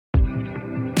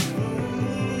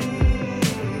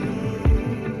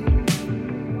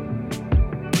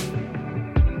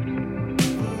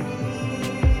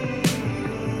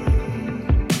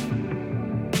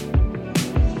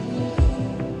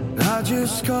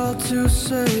just called to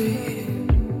say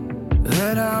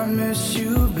that I miss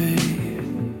you,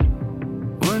 babe.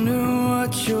 Wonder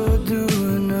what you're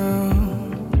doing now.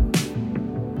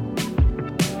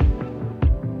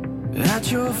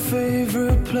 At your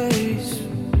favorite place,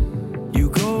 you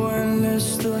go and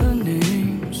list the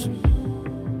names.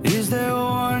 Is there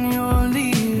one you're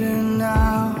leaving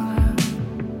now?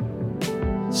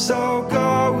 So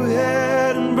go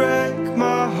ahead and break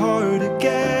my heart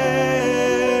again.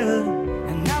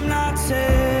 And I'm not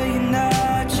saying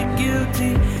that you're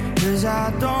guilty, 'cause I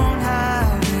don't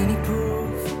have any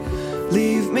proof.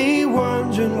 Leave me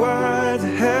wondering why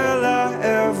the hell I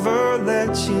ever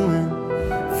let you in.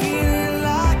 Feeling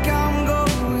like I'm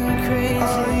going crazy.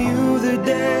 Are you the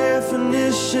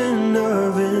definition of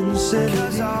insanity?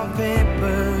 'Cause on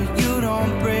paper you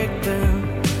don't break them,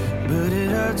 but it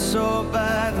hurts so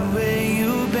bad the way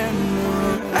you bend me.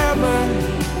 Am I?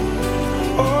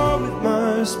 Oh, it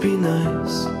must be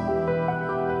nice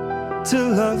to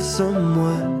love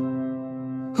someone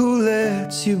who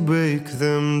lets you break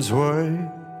them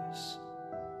twice.